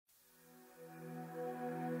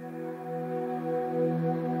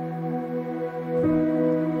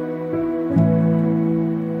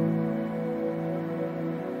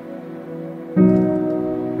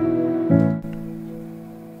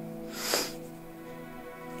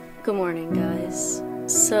Good morning, guys.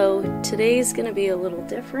 So today's gonna be a little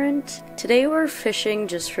different. Today we're fishing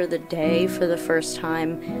just for the day for the first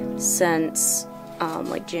time since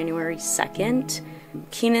like January 2nd.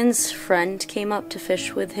 Keenan's friend came up to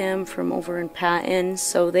fish with him from over in Patton,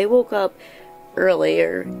 so they woke up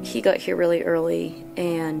earlier. He got here really early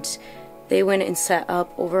and they went and set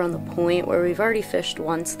up over on the point where we've already fished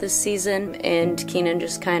once this season, and Keenan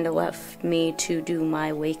just kind of left me to do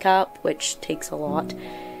my wake up, which takes a lot.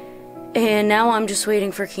 And now I'm just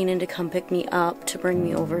waiting for Keenan to come pick me up to bring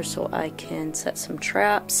me over so I can set some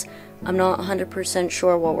traps. I'm not 100%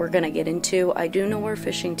 sure what we're going to get into. I do know we're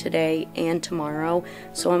fishing today and tomorrow,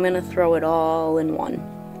 so I'm going to throw it all in one.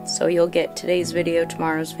 So you'll get today's video,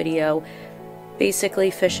 tomorrow's video,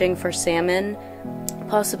 basically fishing for salmon,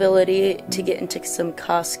 possibility to get into some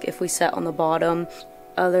cusk if we set on the bottom.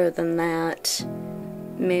 Other than that,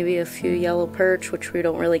 maybe a few yellow perch, which we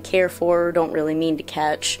don't really care for or don't really mean to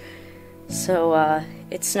catch. So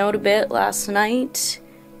it snowed a bit last night.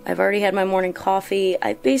 I've already had my morning coffee.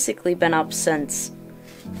 I've basically been up since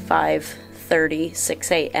 5:30,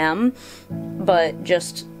 6 a.m. but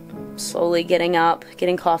just slowly getting up,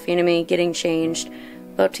 getting coffee into me, getting changed,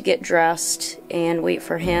 about to get dressed and wait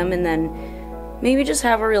for him, and then maybe just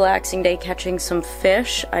have a relaxing day catching some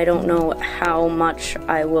fish. I don't know how much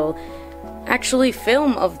I will actually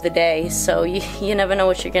film of the day, so you never know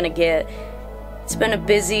what you're gonna get. It's been a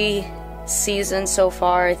busy season so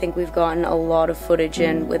far. I think we've gotten a lot of footage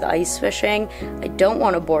in with ice fishing. I don't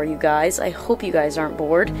want to bore you guys. I hope you guys aren't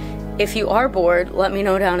bored. If you are bored, let me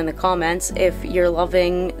know down in the comments. If you're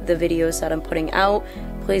loving the videos that I'm putting out,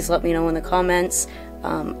 please let me know in the comments.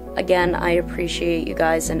 Again, I appreciate you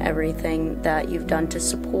guys and everything that you've done to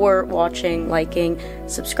support, watching, liking,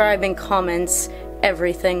 subscribing, comments,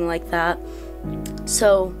 everything like that.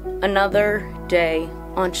 So, another day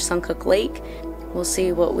on Chesuncook Lake. We'll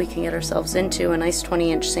see what we can get ourselves into. A nice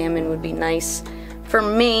 20-inch salmon would be nice for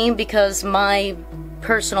me because my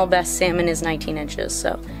personal best salmon is 19 inches.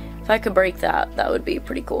 So if I could break that, that would be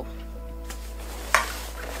pretty cool.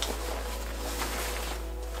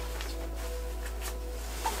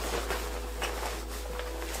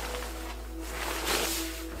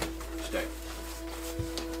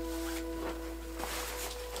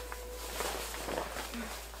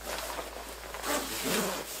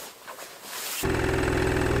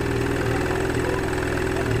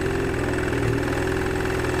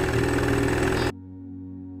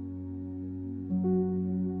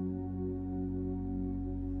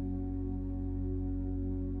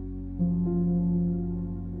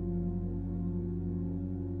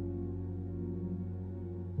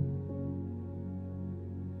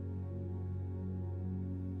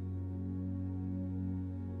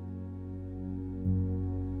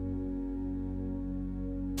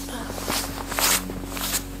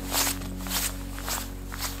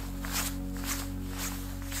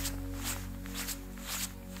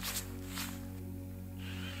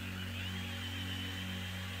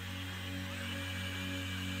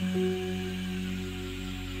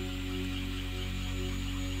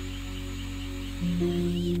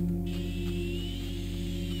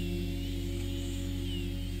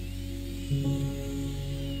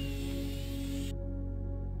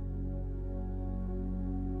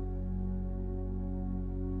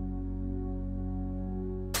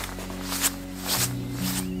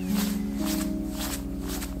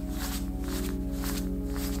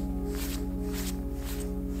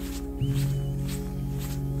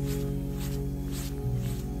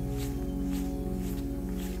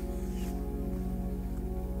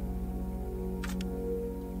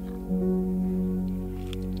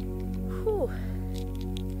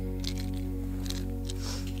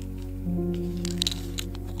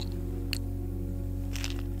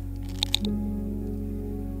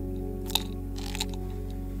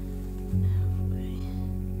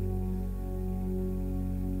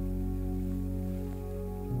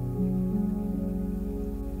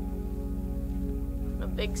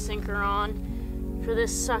 Big sinker on for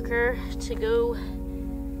this sucker to go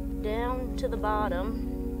down to the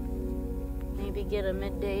bottom. Maybe get a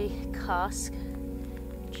midday cusk,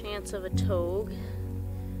 chance of a togue.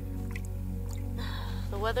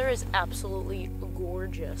 The weather is absolutely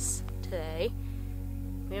gorgeous today.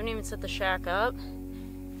 We haven't even set the shack up.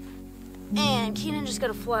 And Keenan just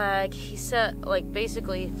got a flag. He set like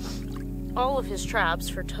basically all of his traps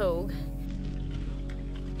for togue.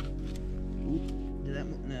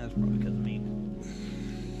 Nah, that's probably because of me.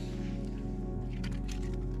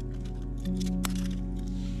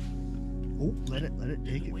 Oh, let it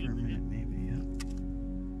take it for a minute, maybe, yeah.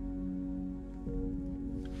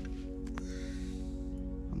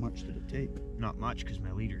 How much much did it take? Not much, because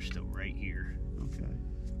my leader's still right here. Okay.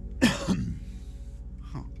 Huh.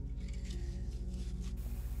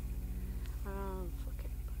 Fuck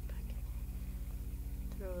it, put it back in.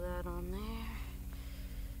 Throw that on there.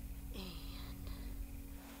 And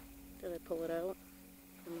did I pull it out?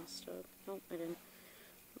 I must have. Nope, I didn't.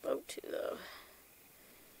 About to though.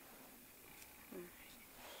 Alright.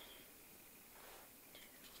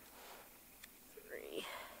 2, 3.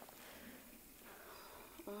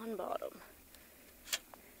 On bottom.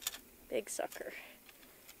 Big sucker.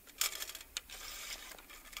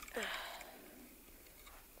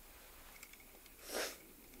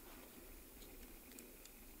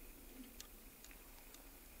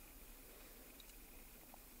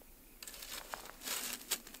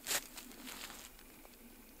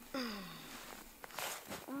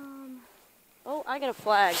 Oh, I got a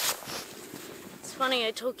flag. It's funny,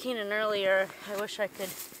 I told Keenan earlier, I wish I could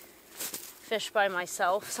fish by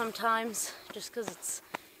myself sometimes, just because it's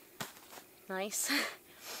nice.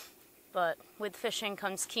 But with fishing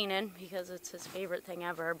comes Keenan, because it's his favorite thing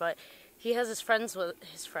ever, but he has his friends with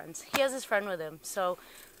his friends. He has his friend with him, so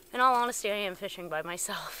in all honesty, I am fishing by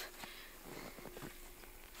myself.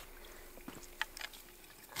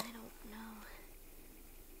 I don't know.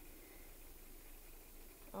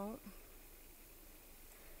 Oh.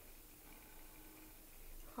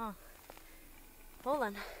 Huh. Hold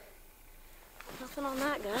on. Nothing on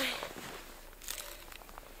that guy.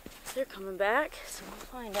 They're coming back, so we'll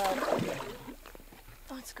find out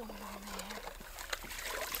what's going on there.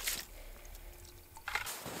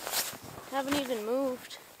 Haven't even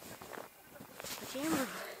moved the camera.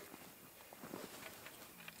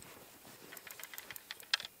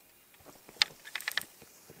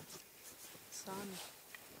 Sun.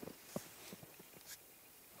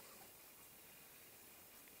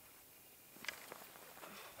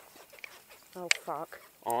 Oh fuck.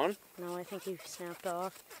 On? No, I think he snapped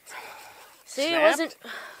off. See, Snapped? it wasn't...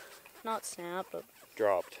 Not snapped, but...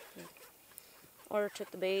 Dropped. Or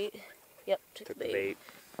took the bait. Yep, took the bait.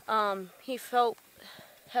 bait. He felt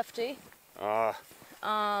hefty. Ah.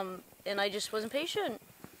 And I just wasn't patient.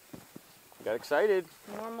 Got excited.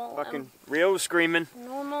 Normal... Fucking Rio was screaming.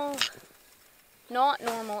 Normal... Not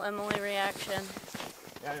normal Emily reaction.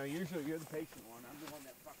 Yeah, no, usually you're the patient one. I'm the one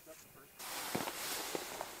that fucked up the first.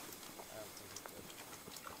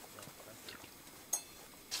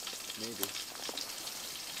 Maybe.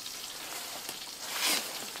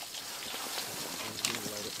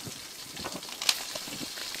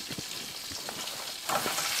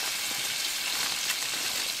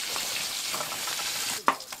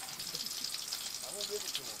 I won't give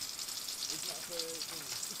it to him. He's not so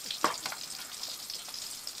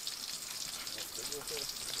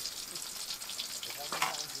how many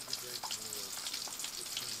times did you drink when you were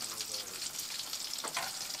 16 years old?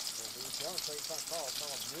 Well, we were drunk, so you can't call. Tell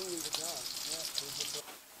them knew we were drunk. Yeah,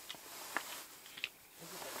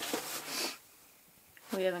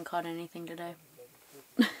 We haven't caught anything today.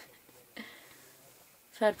 We've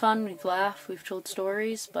had fun, we've laughed, we've told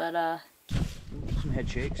stories, but some head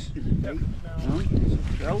shakes.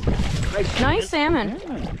 nice salmon.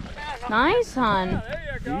 Nice, hon.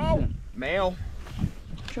 There you go. Male.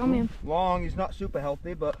 Show me him. Long, he's not super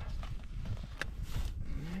healthy, but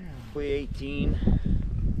probably 18,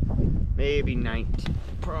 maybe 19,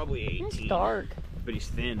 probably 18. It's dark. But he's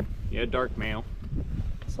thin. Yeah, dark male.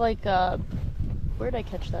 It's like, where'd I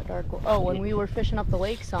catch that dark one? Oh, when we were fishing up the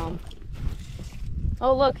lake some.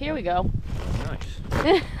 Oh, look, here we go. Nice.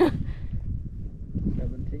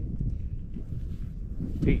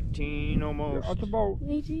 18 almost. That's about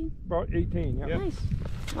 18? 18, yeah. Yep. Nice.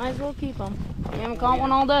 Might as well keep them. We haven't caught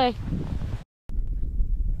one all day.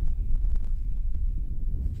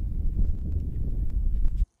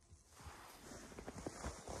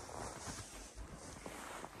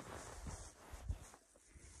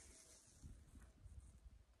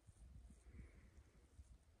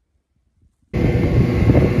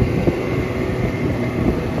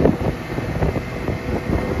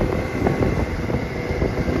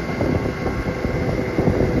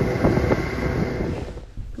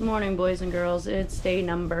 Good morning, boys and girls. It's day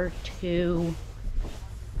number 2.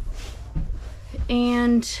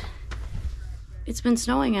 And it's been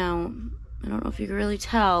snowing out. I don't know if you can really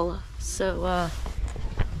tell. So,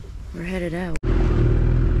 we're headed out.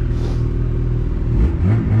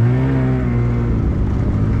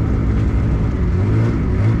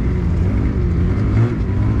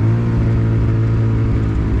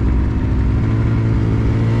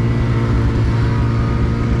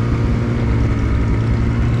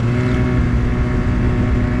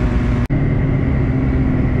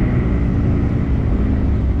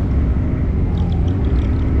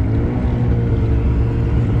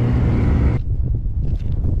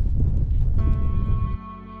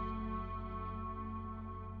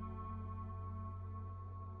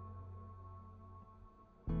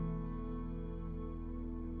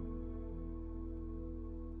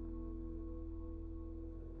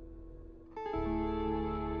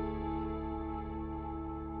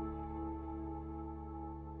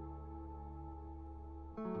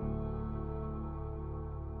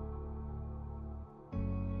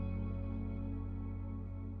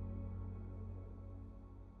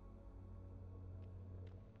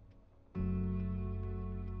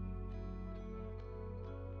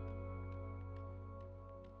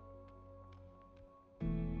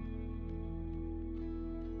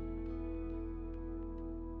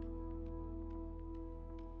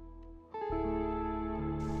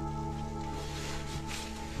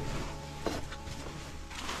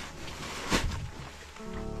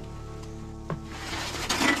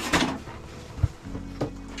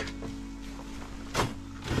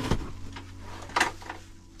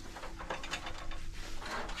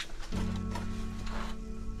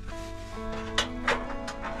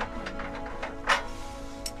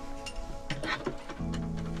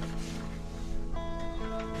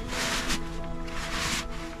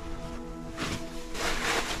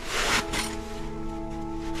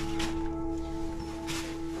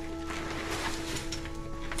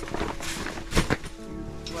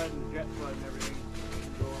 and everything.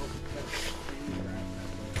 Go out and cut trees, grass,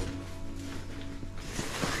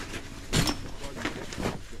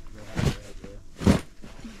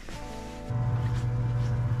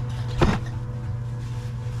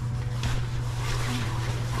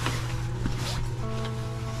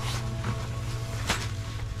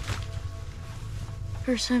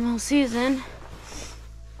 First time all season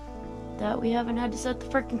that we haven't had to set the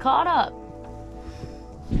frickin' cod up.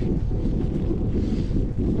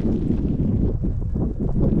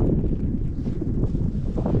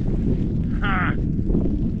 Ha! I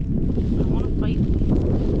want to fight.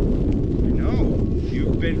 I know.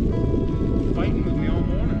 You've been fighting with me all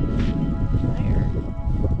morning. There.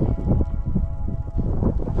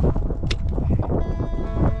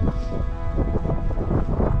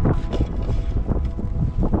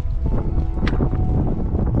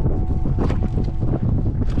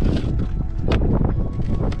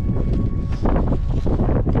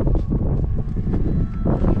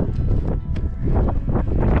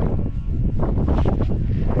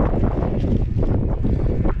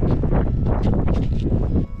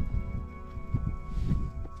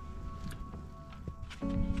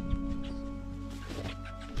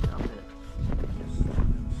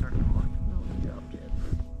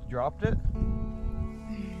 Dropped it?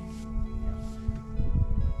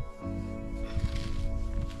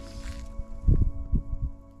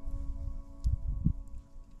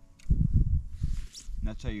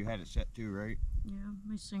 That's how you had it set too, right? Yeah,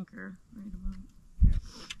 my sinker right above. Yeah.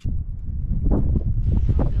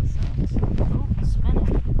 Oh, it's spinning.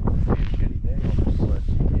 Shitty day on the sled,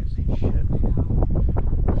 so you can't see shit.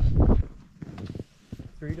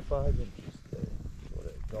 3 to 5 inches today. That's what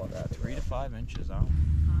it got at. 3 to 5 inches out.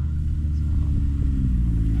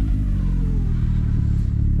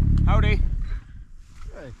 Howdy.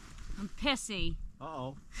 Hey. I'm pissy.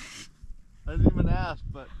 Uh-oh. I didn't even ask,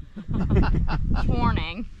 but...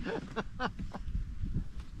 Warning.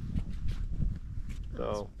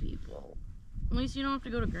 So, People. At least you don't have to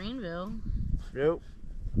go to Greenville. nope.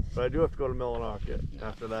 But I do have to go to Millinocket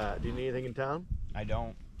after that. Do you need anything in town? I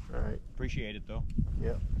don't. Alright. Appreciate it though.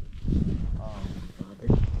 Yep.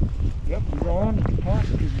 Yep, he's on. He's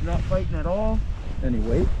pumped because he's not fighting at all. Any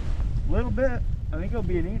weight? A little bit. I think he'll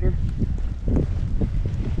be an eater.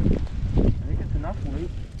 I think it's enough weight.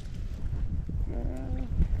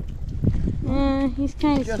 He's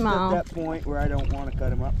kind of Just small. at that point where I don't want to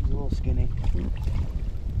cut him up. He's a little skinny.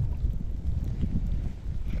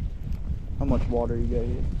 How much water you got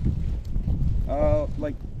here?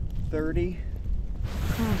 Like 30,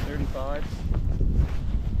 35.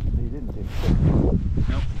 He didn't take it.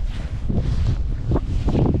 Nope.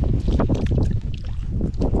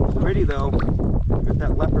 Pretty though. Got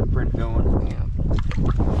that leopard print going. Yeah.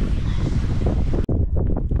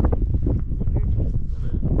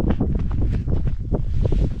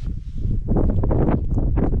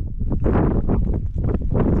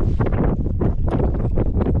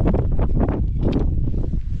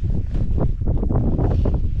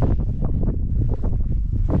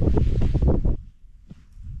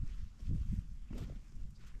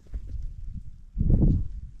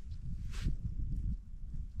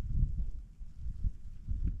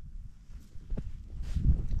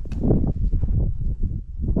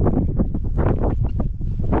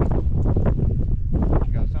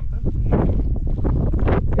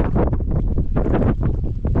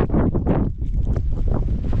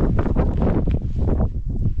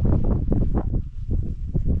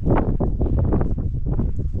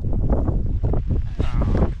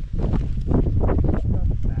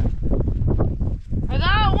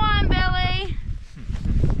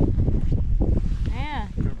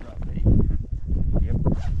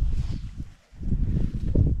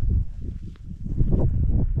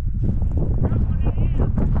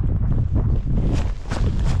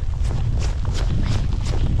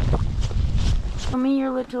 Show me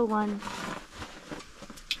your little one.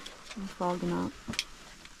 I'm fogging up.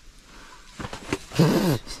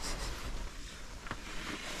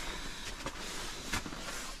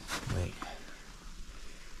 Wait.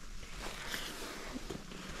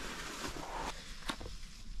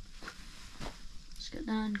 Just got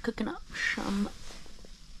done cooking up some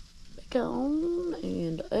bacon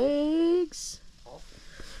and eggs.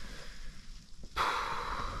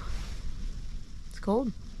 It's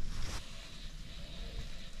cold.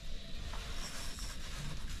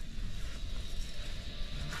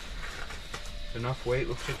 Enough weight,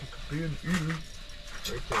 looks like it could be an eater.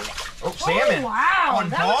 Right there. Oh, salmon! Oh, wow, on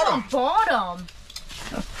that bottom. was on bottom.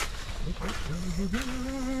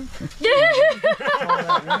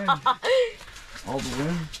 All the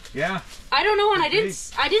wind. Yeah. I don't know, and I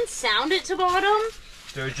didn't sound it to bottom,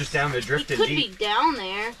 So it's just down the He drifted could deep. be down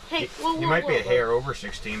there. Hey, whoa, He whoa, might be a whoa. hair over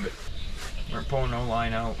 16, but we're pulling no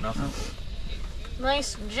line out, nothing.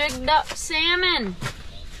 Nice jigged up salmon.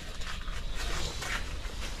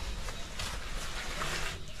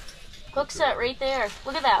 Hook set right there.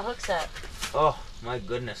 Look at that hook set. Oh my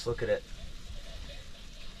goodness, look at it.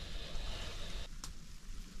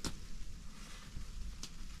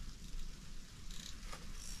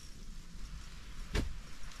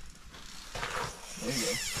 There you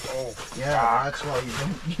go. Oh, Yeah, that's why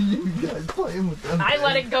you guys playing with them. I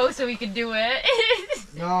let it go so he could do it.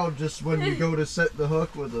 No, just when you go to set the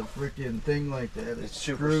hook with a freaking thing like that, it's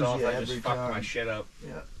super screws soft. you I every just fucked time. my shit up.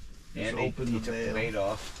 Yeah. And Just open he the took the bail. bait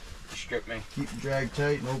off. He stripped me. Keep the drag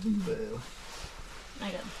tight and open the bail.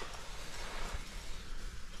 I got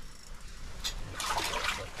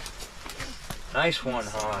Nice one,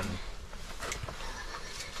 hon.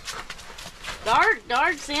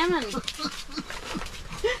 Dark salmon.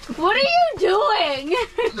 What are you doing?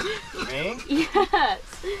 Me? Yes.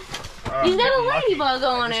 Oh, He's got a getting lucky. ladybug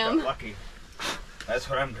on I just him. got lucky. That's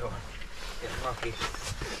what I'm doing. Getting lucky.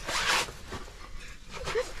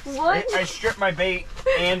 What? I stripped my bait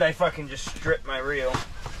and I fucking just stripped my reel.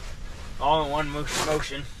 All in one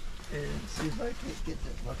motion. And see if I can't get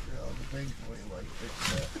that fucker out of the thing for you like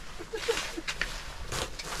that.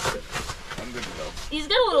 I'm good to go. He's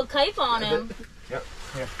got a little cape on him. Yep.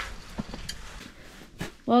 Here.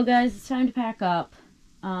 Well, guys, it's time to pack up.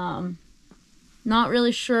 Not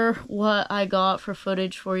really sure what I got for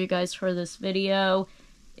footage for you guys for this video.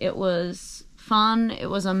 It was fun. It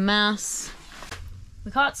was a mess.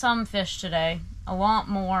 We caught some fish today. A lot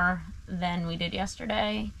more than we did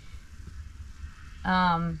yesterday.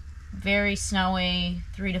 Very snowy.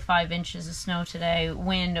 3 to 5 inches of snow today.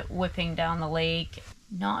 Wind whipping down the lake.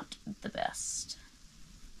 Not the best.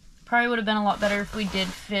 Probably would have been a lot better if we did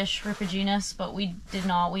fish Ripigenus, but we did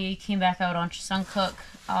not. We came back out on Chesuncook.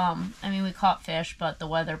 I mean, we caught fish, but the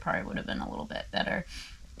weather probably would have been a little bit better.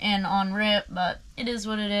 And on Rip, but it is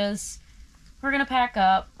what it is. We're going to pack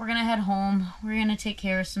up. We're going to head home. We're going to take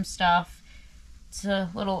care of some stuff. It's a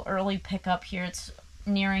little early pickup here. It's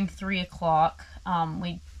nearing 3 o'clock.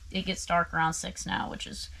 It gets dark around 6 now, which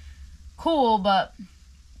is cool, but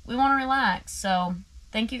we want to relax. So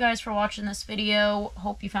thank you guys for watching this video.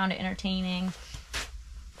 Hope you found it entertaining.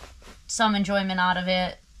 Some enjoyment out of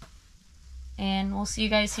it. And we'll see you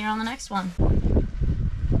guys here on the next one.